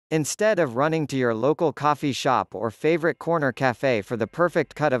Instead of running to your local coffee shop or favorite corner cafe for the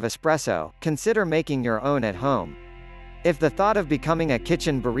perfect cut of espresso, consider making your own at home. If the thought of becoming a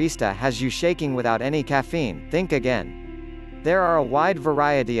kitchen barista has you shaking without any caffeine, think again. There are a wide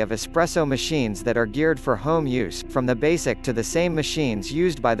variety of espresso machines that are geared for home use, from the basic to the same machines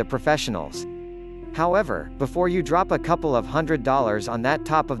used by the professionals. However, before you drop a couple of $100s on that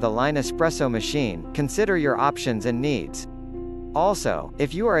top-of-the-line espresso machine, consider your options and needs. Also,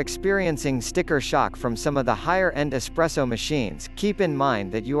 if you are experiencing sticker shock from some of the higher-end espresso machines, keep in mind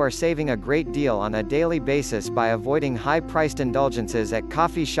that you are saving a great deal on a daily basis by avoiding high-priced indulgences at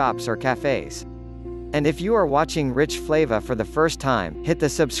coffee shops or cafes. And if you are watching Rich Flava for the first time, hit the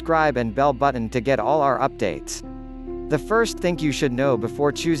subscribe and bell button to get all our updates. The first thing you should know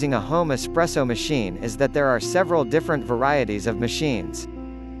before choosing a home espresso machine is that there are several different varieties of machines.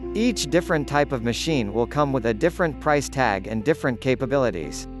 Each different type of machine will come with a different price tag and different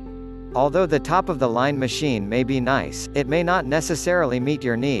capabilities. Although the top-of-the-line machine may be nice, it may not necessarily meet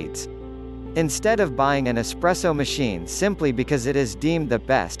your needs. Instead of buying an espresso machine simply because it is deemed the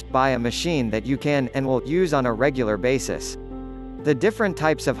best, buy a machine that you can and will use on a regular basis. The different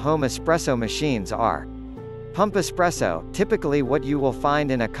types of home espresso machines are: pump espresso, typically what you will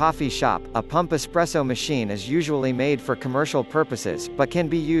find in a coffee shop. A pump espresso machine is usually made for commercial purposes, but can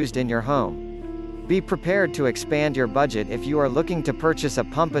be used in your home. Be prepared to expand your budget if you are looking to purchase a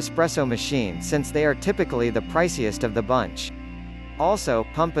pump espresso machine, since they are typically the priciest of the bunch. Also,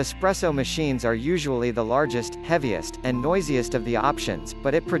 pump espresso machines are usually the largest, heaviest, and noisiest of the options,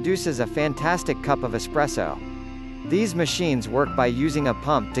 but it produces a fantastic cup of espresso. These machines work by using a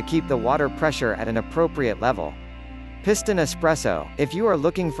pump to keep the water pressure at an appropriate level. Piston espresso, if you are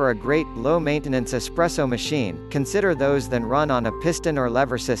looking for a great, low-maintenance espresso machine, consider those that run on a piston or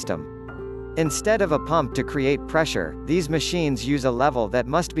lever system. Instead of a pump to create pressure, these machines use a level that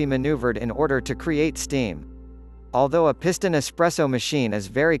must be maneuvered in order to create steam. Although a piston espresso machine is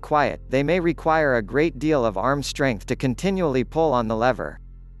very quiet, they may require a great deal of arm strength to continually pull on the lever.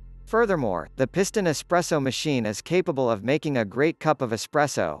 Furthermore, the piston espresso machine is capable of making a great cup of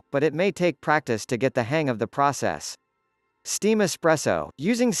espresso, but it may take practice to get the hang of the process. Steam espresso,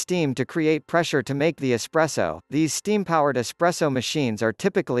 using steam to create pressure to make the espresso. These steam-powered espresso machines are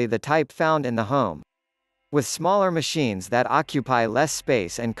typically the type found in the home. With smaller machines that occupy less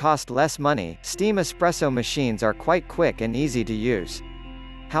space and cost less money, steam espresso machines are quite quick and easy to use.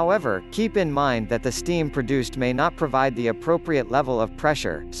 However, keep in mind that the steam produced may not provide the appropriate level of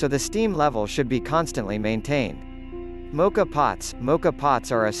pressure, so the steam level should be constantly maintained. Mocha pots. Mocha pots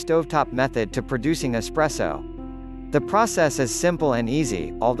are a stovetop method to producing espresso. The process is simple and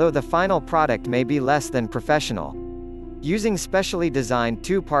easy, although the final product may be less than professional. Using specially designed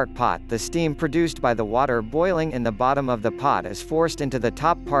two-part pot, the steam produced by the water boiling in the bottom of the pot is forced into the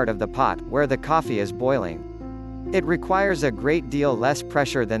top part of the pot, where the coffee is boiling. It requires a great deal less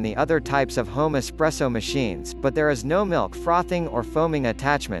pressure than the other types of home espresso machines, but there is no milk frothing or foaming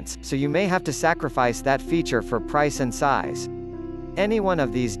attachments, so you may have to sacrifice that feature for price and size. Any one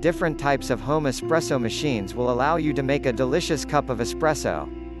of these different types of home espresso machines will allow you to make a delicious cup of espresso.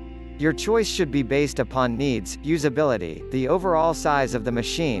 Your choice should be based upon needs, usability, the overall size of the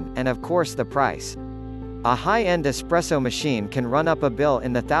machine, and of course the price. A high-end espresso machine can run up a bill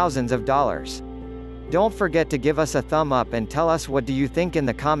in the thousands of dollars. Don't forget to give us a thumb up and tell us what do you think in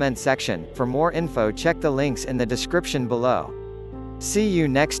the comment section. For more info, check the links in the description below. See you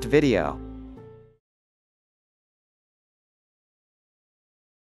next video.